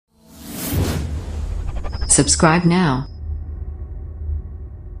Subscribe now.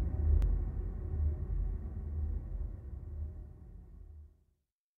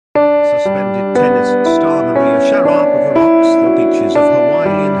 Suspended tennis star Maria Sharapova rocks the beaches of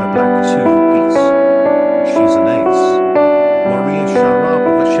Hawaii in her black two-piece. She's an ace. Maria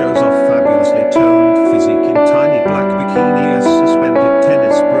Sharapova shows off fabulously toned physique in tiny black bikini as suspended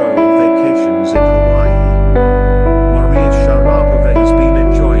tennis bro vacations in Hawaii. Maria Sharapova has been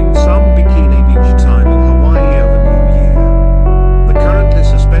enjoying some bikini beach time in Hawaii over New Year. The currently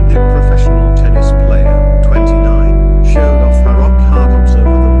suspended professional tennis player, 29, showed off her rock hardums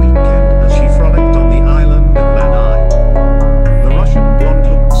over the weekend as she frolicked on the island of Lanai. The Russian blonde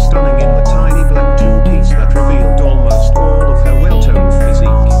looked stunning in the tiny black two-piece that revealed almost all of her well-toned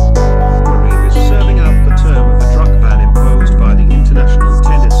physique. Maria is serving out the term of the drug ban imposed by the International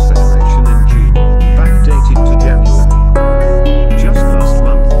Tennis Federation in June, backdated to January. Just last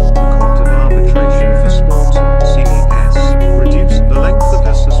month, the Court of Arbitration for Sport, CAS, reduced the length of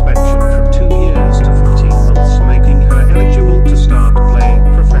her suspension from 2 years to 15 months, making her eligible to start playing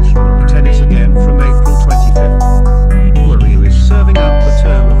professional tennis again from April 25th. Maria is serving out the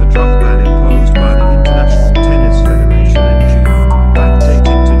term of the drug ban imposed by the International Tennis Federation in June,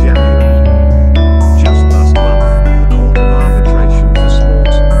 backdated to January. Just last month, the Court of Arbitration for Sport,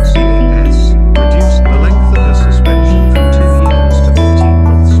 CAS, reduced the length of her suspension from 2 years to 15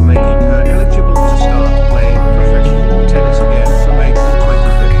 months, making her eligible to start playing professional tennis again from April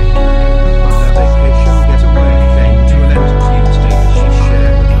 25th. But her vacation getaway came to an end Tuesday as she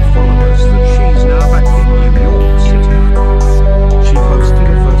shared with her followers that she's now back in New York City. She posted a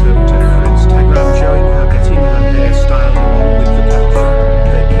photo to her Instagram showing her getting her hair styled along with the caption,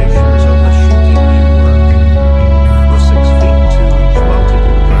 "Vacations on the shooting New World." The 6'2"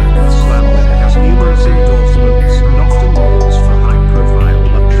 multiple grand slam winner has numerous endorsements and often roles for high-profile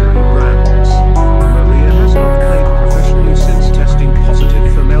luxury brands. Maria has not played professionally since testing positive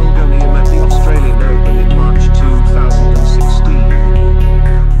for meldonium at the Australian Open in March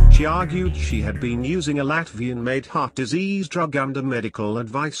 2016. She argued she had been using a Latvian-made heart disease drug under medical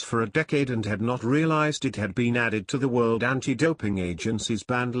advice for a decade and had not realized it had been added to the World Anti-Doping Agency's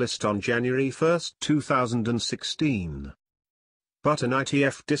banned list on January 1, 2016. But an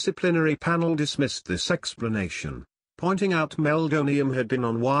ITF disciplinary panel dismissed this explanation, pointing out meldonium had been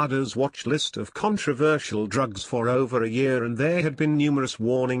on WADA's watch list of controversial drugs for over a year and there had been numerous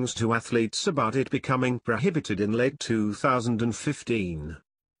warnings to athletes about it becoming prohibited in late 2015.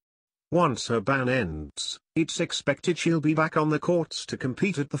 Once her ban ends, it's expected she'll be back on the courts to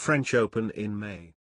compete at the French Open in May.